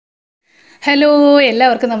Hello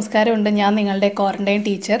എല്ലാവർക്കും നമസ്കാരമുണ്ട്. ഞാൻ നിങ്ങളുടെ ക്വാറന്റൈൻ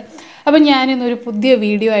ടീച്ചർ. അപ്പോൾ ഞാനിന്നൊരു പുതിയ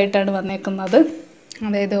വീഡിയോ ആയിട്ടാണ് വന്നേക്കുന്നത്.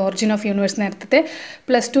 അതായത് ഒറിജിൻ ഓഫ് യൂണിവേഴ്സ് നേരത്തെ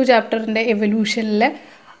 +2 ചാപ്റ്ററിൻ്റെ എവല്യൂഷനിലെ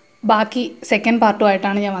ബാക്കി സെക്കൻഡ് പാർട്ടും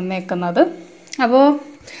ആയിട്ടാണ് ഞാൻ വന്നേക്കുന്നത്. അപ്പോൾ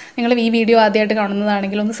നിങ്ങൾ ഈ വീഡിയോ ആദ്യമായിട്ട്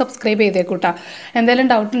കാണുന്നതാണെങ്കിൽ ഒന്ന് സബ്സ്ക്രൈബ് ചെയ്തേക്കൂട്ടാ. എന്തെങ്കിലും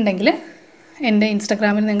ഡൗട്ട് ഉണ്ടെങ്കിൽ എൻ്റെ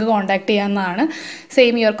ഇൻസ്റ്റാഗ്രാമിൽ നിങ്ങൾക്ക് കോൺടാക്ട് ചെയ്യാവുന്നതാണ്.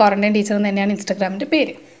 സെയിം യുവർ ക്വാറന്റൈൻ ടീച്ചർ എന്ന് തന്നെയാണ് ഇൻസ്റ്റാഗ്രാമിൻ്റെ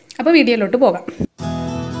പേര്. അപ്പോൾ വീഡിയോയിലോട്ട് പോകാം.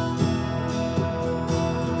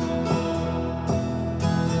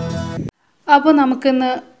 അപ്പോൾ നമുക്കിന്ന്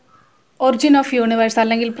ഒറിജിൻ ഓഫ് യൂണിവേഴ്സ്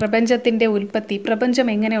അല്ലെങ്കിൽ പ്രപഞ്ചത്തിൻ്റെ ഉൽപ്പത്തി, പ്രപഞ്ചം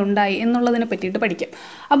എങ്ങനെ ഉണ്ടായി എന്നുള്ളതിനെ പറ്റിയിട്ട് പഠിക്കാം.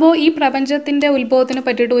 അപ്പോൾ ഈ പ്രപഞ്ചത്തിൻ്റെ ഉത്ഭവത്തിനെ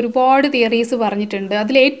പറ്റിയിട്ട് ഒരുപാട് തിയറീസ് പറഞ്ഞിട്ടുണ്ട്.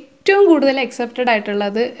 അതിൽ ഏറ്റവും കൂടുതൽ അക്സെപ്റ്റഡ്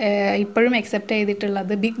ആയിട്ടുള്ളത്, ഇപ്പോഴും അക്സെപ്റ്റ്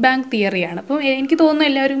ചെയ്തിട്ടുള്ളത് ബിഗ് ബാങ് തിയറിയാണ്. അപ്പോൾ എനിക്ക്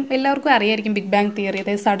തോന്നുന്നു എല്ലാവർക്കും അറിയായിരിക്കും ബിഗ് ബാങ് തിയറി,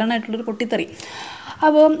 അതായത് സഡൻ ആയിട്ടുള്ളൊരു പൊട്ടിത്തെറി.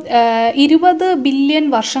 അപ്പോൾ 20 ബില്യൺ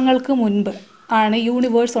വർഷങ്ങൾക്ക് മുൻപ് ആണ്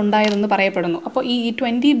യൂണിവേഴ്സ് ഉണ്ടായതെന്ന് പറയപ്പെടുന്നു. അപ്പോൾ ഈ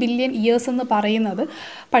 20 ബില്യൺ ഇയേഴ്സ് എന്ന് പറയുന്നത്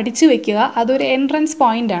പഠിച്ചു വെക്കുക. അതൊരു എൻട്രൻസ്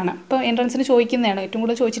പോയിൻ്റാണ്. ഇപ്പോൾ എൻട്രൻസിന് ചോദിക്കുന്നതാണ്, ഏറ്റവും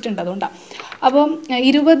കൂടുതൽ ചോദിച്ചിട്ടുണ്ട്, അതുകൊണ്ടാണ്. അപ്പോൾ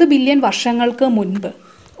 20 ബില്യൺ വർഷങ്ങൾക്ക് മുൻപ്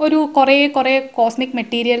ഒരു കുറേ കോസ്മിക്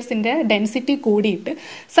മെറ്റീരിയൽസിൻ്റെ ഡെൻസിറ്റി കൂടിയിട്ട്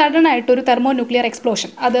സഡൻ ആയിട്ടൊരു തെർമോ ന്യൂക്ലിയർ എക്സ്പ്ലോഷൻ,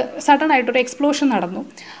 അത് സഡൻ ആയിട്ടൊരു എക്സ്പ്ലോഷൻ നടന്നു.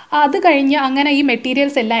 അത് കഴിഞ്ഞ് അങ്ങനെ ഈ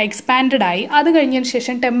മെറ്റീരിയൽസ് എല്ലാം എക്സ്പാൻഡഡ് ആയി. അത് കഴിഞ്ഞതിന്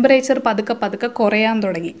ശേഷം ടെമ്പറേച്ചർ പതുക്കെ കുറയാൻ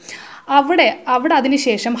തുടങ്ങി. അവിടെ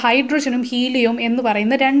അതിനുശേഷം ഹൈഡ്രജനും ഹീലിയവും എന്ന്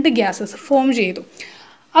പറയുന്ന 2 ഗ്യാസസ് ഫോം ചെയ്തു.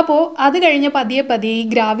 അപ്പോൾ അത് കഴിഞ്ഞ് പതിയെ ഈ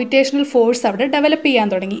ഗ്രാവിറ്റേഷണൽ ഫോഴ്സ് അവിടെ ഡെവലപ്പ് ചെയ്യാൻ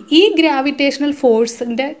തുടങ്ങി. ഈ ഗ്രാവിറ്റേഷണൽ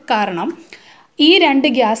ഫോഴ്സിൻ്റെ കാരണം ഈ 2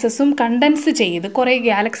 ഗ്യാസസും കണ്ടൻസ് ചെയ്ത് കുറേ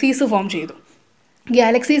ഗാലക്സീസ് ഫോം ചെയ്തു.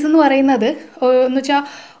 ഗാലക്സീസ് എന്ന് പറയുന്നത് എന്ന് വെച്ചാൽ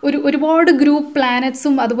ഒരുപാട് ഗ്രൂപ്പ്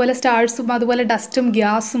പ്ലാനറ്റ്സും അതുപോലെ സ്റ്റാർസും അതുപോലെ ഡസ്റ്റും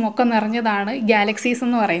ഗ്യാസും ഒക്കെ നിറഞ്ഞതാണ് ഗാലക്സീസ്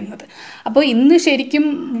എന്ന് പറയുന്നത്. അപ്പോൾ ഇന്ന് ശരിക്കും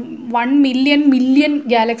 1 മില്യൺ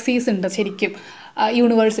ഗാലക്സീസ് ഉണ്ട് ശരിക്കും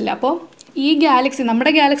യൂണിവേഴ്സിൽ. അപ്പോൾ ഈ ഗാലക്സി,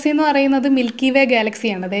 നമ്മുടെ ഗാലക്സി എന്ന് പറയുന്നത് മിൽക്കി വേ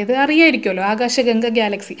ഗാലക്സിയാണ്. അതായത് അറിയായിരിക്കുമല്ലോ, ആകാശഗംഗ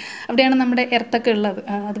ഗാലക്സി. അവിടെയാണ് നമ്മുടെ എർത്തൊക്കെ ഉള്ളത്.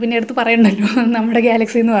 അത് പിന്നെ എടുത്ത് പറയണ്ടല്ലോ നമ്മുടെ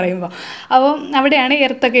ഗാലക്സി എന്ന് പറയുമ്പോൾ. അപ്പോൾ അവിടെയാണ്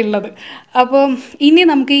എർത്തൊക്കെ ഉള്ളത്. അപ്പോൾ ഇനി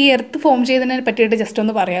നമുക്ക് ഈ എർത്ത് ഫോം ചെയ്തതിനെ പറ്റിയിട്ട് ജസ്റ്റ്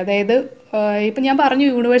ഒന്ന് പറയാം. അതായത് ഇപ്പം ഞാൻ പറഞ്ഞു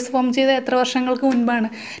യൂണിവേഴ്സ് ഫോം ചെയ്ത എത്ര വർഷങ്ങൾക്ക് മുൻപാണ്?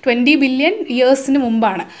 20 ബില്യൺ ഇയേഴ്സിന്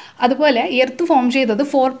മുമ്പാണ്. അതുപോലെ എർത്ത് ഫോം ചെയ്തത്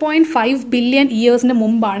 4.5 ബില്യൺ ഇയേഴ്സിന്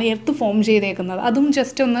മുമ്പാണ് എർത്ത് ഫോം ചെയ്തേക്കുന്നത്. അതും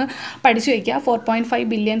ജസ്റ്റ് ഒന്ന് പഠിച്ചു വയ്ക്കുക. 4.5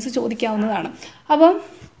 ബില്യൺസ് ചോദിക്കാവുന്നതാണ്. അപ്പം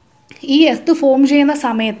ഈ എർത്ത് ഫോം ചെയ്യുന്ന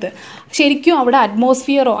സമയത്ത് ശരിക്കും അവിടെ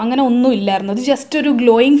അറ്റ്മോസ്ഫിയറോ അങ്ങനെ ഒന്നും ഇല്ലായിരുന്നു. അത് ജസ്റ്റ് ഒരു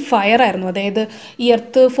ഗ്ലോയിങ് ഫയർ ആയിരുന്നു. അതായത് ഈ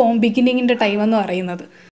എർത്ത് ഫോം ബിഗിനിങ്ങിൻ്റെ ടൈം എന്ന് പറയുന്നത്.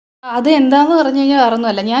 അത് എന്താണെന്ന് പറഞ്ഞു കഴിഞ്ഞാൽ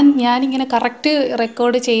വേറൊന്നുമല്ല, ഞാനിങ്ങനെ കറക്റ്റ്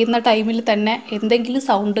റെക്കോർഡ് ചെയ്യുന്ന ടൈമിൽ തന്നെ എന്തെങ്കിലും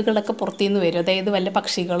സൗണ്ടുകളൊക്കെ പുറത്തുനിന്ന് വരും. അതായത് വല്ല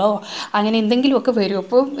പക്ഷികളോ അങ്ങനെ എന്തെങ്കിലുമൊക്കെ വരും.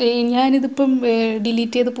 അപ്പോൾ ഞാനിതിപ്പം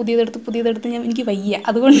ഡിലീറ്റ് ചെയ്ത് പുതിയതെടുത്ത് എനിക്ക് വയ്യ.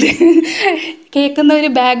 അതുകൊണ്ട് കേൾക്കുന്ന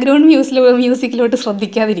ഒരു ബാക്ക്ഗ്രൗണ്ട് മ്യൂസിക്കിലോട്ട്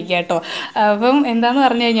ശ്രദ്ധിക്കാതിരിക്കുക കേട്ടോ. അപ്പം എന്താണെന്ന്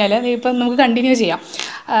പറഞ്ഞു കഴിഞ്ഞാൽ ഇപ്പം നമുക്ക് കണ്ടിന്യൂ ചെയ്യാം.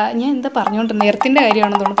 ഞാൻ എന്താ പറഞ്ഞുകൊണ്ടിരുന്നത്? എർത്തിൻ്റെ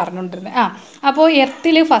കാര്യമാണെന്ന് പറഞ്ഞുകൊണ്ടിരുന്നത്. അപ്പോൾ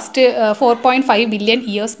എർത്തിൽ ഫസ്റ്റ് 4.5 ബില്യൺ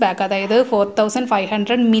ഇയേഴ്സ് ബാക്ക്, അതായത്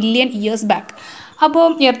 4500 മില്യൺ ഇയേഴ്സ് ബാക്ക്. അപ്പോൾ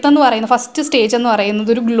എർത്ത് എന്ന് പറയുന്ന ഫസ്റ്റ് സ്റ്റേജ് എന്ന് പറയുന്നത്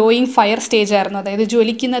ഒരു ഗ്ലോയിങ് ഫയർ സ്റ്റേജ് ആയിരുന്നു. അതായത്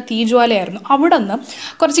ജ്വലിക്കുന്ന തീജ്വാലയായിരുന്നു. അവിടെ നിന്ന്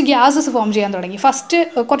കുറച്ച് ഗ്യാസസ് ഫോം ചെയ്യാൻ തുടങ്ങി. ഫസ്റ്റ്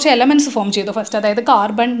കുറച്ച് എലമെൻറ്റ്സ് ഫോം ചെയ്തു. അതായത്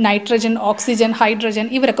കാർബൺ, നൈട്രജൻ, ഓക്സിജൻ, ഹൈഡ്രജൻ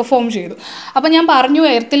ഇവരൊക്കെ ഫോം ചെയ്തു. അപ്പോൾ ഞാൻ പറഞ്ഞു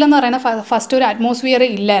എർത്തിലെന്ന് പറയുന്ന ഫസ്റ്റ് ഒരു അറ്റ്മോസ്ഫിയർ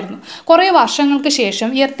ഇല്ലായിരുന്നു. കുറേ വർഷങ്ങൾക്ക്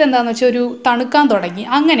ശേഷം എർത്ത് എന്താണെന്ന് വെച്ചാൽ ഒരു തണുക്കാൻ തുടങ്ങി.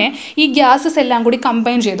 അങ്ങനെ ഈ ഗ്യാസസ് എല്ലാം കൂടി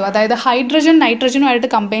കമ്പൈൻ ചെയ്തു. അതായത് ഹൈഡ്രജൻ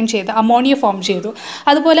നൈട്രജനുമായിട്ട് കമ്പൈൻ ചെയ്ത് അമോണിയ ഫോം ചെയ്തു.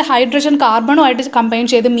 അതുപോലെ ഹൈഡ്രജൻ കാർബണുമായിട്ട് കമ്പൈൻ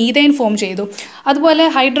ചെയ്ത് മീഥൈൻ ഫോം ചെയ്തു. അതുപോലെ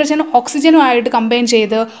ഹൈഡ്രജൻ ഓക്സിജനുമായിട്ട് കമ്പൈൻ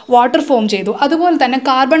ചെയ്ത് വാട്ടർ ഫോം ചെയ്തു. അതുപോലെ തന്നെ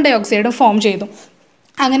കാർബൺ ഡൈ ഓക്സൈഡും ഫോം ചെയ്തു.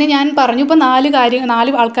 അങ്ങനെ ഞാൻ പറഞ്ഞു ഇപ്പോൾ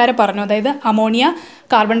 4 ആൾക്കാരെ പറഞ്ഞു. അതായത് ammonia,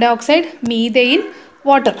 carbon dye oxide, methane,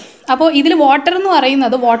 water. അപ്പോൾ ഇതിൽ വാട്ടർ എന്ന്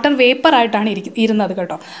പറയുന്നത് വാട്ടർ വേപ്പറായിട്ടാണ് ഇരുന്നത്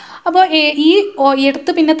കേട്ടോ. അപ്പോൾ ഈ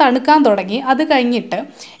എടുത്ത് പിന്നെ തണുക്കാൻ തുടങ്ങി. അത് കഴിഞ്ഞിട്ട്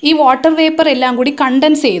ഈ വാട്ടർ വേപ്പർ എല്ലാം കൂടി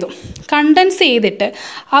കണ്ടൻസ് ചെയ്തിട്ട്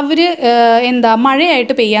അവർ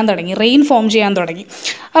മഴയായിട്ട് പെയ്യാൻ തുടങ്ങി, റെയിൻ ഫോം ചെയ്യാൻ തുടങ്ങി.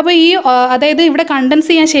 അപ്പോൾ അതായത് ഇവിടെ കണ്ടൻസ്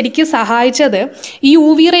ചെയ്യാൻ ശരിക്കും സഹായിച്ചത് ഈ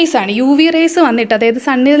UV റേസ് ആണ്. UV റേസ് വന്നിട്ട്, അതായത്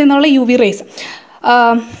സണ്ണിൽ നിന്നുള്ള UV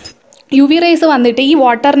റേസ് വന്നിട്ട് ഈ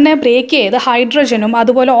വാട്ടറിനെ ബ്രേക്ക് ചെയ്ത് ഹൈഡ്രജനും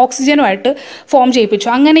അതുപോലെ ഓക്സിജനുമായിട്ട് ഫോം ചെയ്യിപ്പിച്ചു.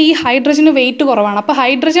 അങ്ങനെ ഈ ഹൈഡ്രജന് വെയിറ്റ് കുറവാണ്. അപ്പോൾ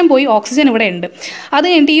ഹൈഡ്രജൻ പോയി ഓക്സിജൻ ഇവിടെ ഉണ്ട്. അത്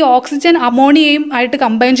കഴിഞ്ഞിട്ട് ഈ ഓക്സിജൻ അമോണിയയും ആയിട്ട്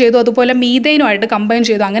കമ്പൈൻ ചെയ്തു, അതുപോലെ മീഥൈനുമായിട്ട് കമ്പൈൻ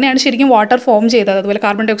ചെയ്തു. അങ്ങനെയാണ് ശരിക്കും വാട്ടർ ഫോം ചെയ്തത്, അതുപോലെ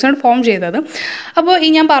കാർബൺ ഡൈ ഓക്സൈഡ് ഫോം ചെയ്തത്. അപ്പോൾ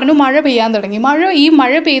ഞാൻ പറഞ്ഞു മഴ പെയ്യാൻ തുടങ്ങി.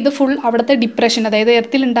 മഴ പെയ്ത് ഫുൾ അവിടുത്തെ ഡിപ്രഷൻ, അതായത്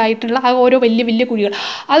എർത്തിലുണ്ടായിട്ടുള്ള ആ ഓരോ വലിയ കുഴികൾ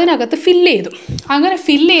അതിനകത്ത് ഫില്ല് ചെയ്തു. അങ്ങനെ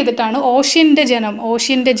ഫില്ല് ചെയ്തിട്ടാണ്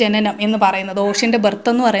ഓഷ്യൻ്റെ ജനനം എന്ന് പറയുന്നത്. ഓഷ്യൻ്റെ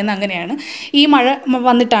ബർത്ത് എന്ന് പറയുന്നത് അങ്ങനെയാണ്. ഈ മഴ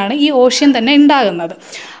വന്നിട്ടാണ് ഈ ഓഷ്യൻ തന്നെ ഉണ്ടാകുന്നത്.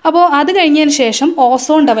 അപ്പോൾ അത് കഴിഞ്ഞതിന് ശേഷം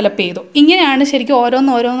ഓസോൺ ഡെവലപ്പ് ചെയ്തു. ഇങ്ങനെയാണ് ശരിക്കും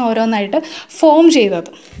ഓരോന്നായിട്ട് ഫോം ചെയ്തത്.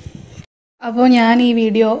 അപ്പോൾ ഞാൻ ഈ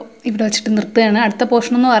വീഡിയോ ഇവിടെ വെച്ചിട്ട് നിർത്തുകയാണ്. അടുത്ത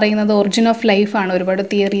പോർഷൻ എന്ന് പറയുന്നത് ഒറിജിൻ ഓഫ് ലൈഫാണ്. ഒരുപാട്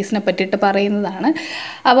തിയറീസിനെ പറ്റിയിട്ട് പറയുന്നതാണ്.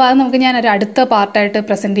 അപ്പോൾ അത് നമുക്ക് ഞാനൊരു അടുത്ത പാർട്ടായിട്ട്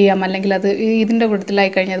പ്രസൻറ്റ് ചെയ്യാം, അല്ലെങ്കിൽ അത് ഇതിൻ്റെ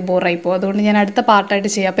കൂട്ടത്തിലായി കഴിഞ്ഞാൽ അത് ബോറായി പോകും. അതുകൊണ്ട് ഞാൻ അടുത്ത പാർട്ടായിട്ട്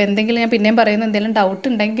ചെയ്യാം. അപ്പോൾ എന്തെങ്കിലും ഞാൻ പിന്നെയും പറയുന്നത് എന്തെങ്കിലും ഡൗട്ട്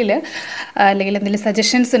ഉണ്ടെങ്കിൽ അല്ലെങ്കിൽ എന്തെങ്കിലും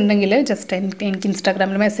സജഷൻസ് ഉണ്ടെങ്കിൽ ജസ്റ്റ് എനിക്ക്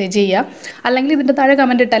ഇൻസ്റ്റാഗ്രാമിൽ മെസ്സേജ് ചെയ്യുക, അല്ലെങ്കിൽ ഇതിൻ്റെ താഴെ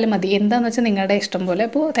കമൻറ്റ് ഇട്ടാലും മതി. എന്താണെന്ന് വെച്ചാൽ നിങ്ങളുടെ ഇഷ്ടം പോലെ.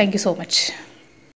 അപ്പോൾ താങ്ക് യു സോ മച്ച്.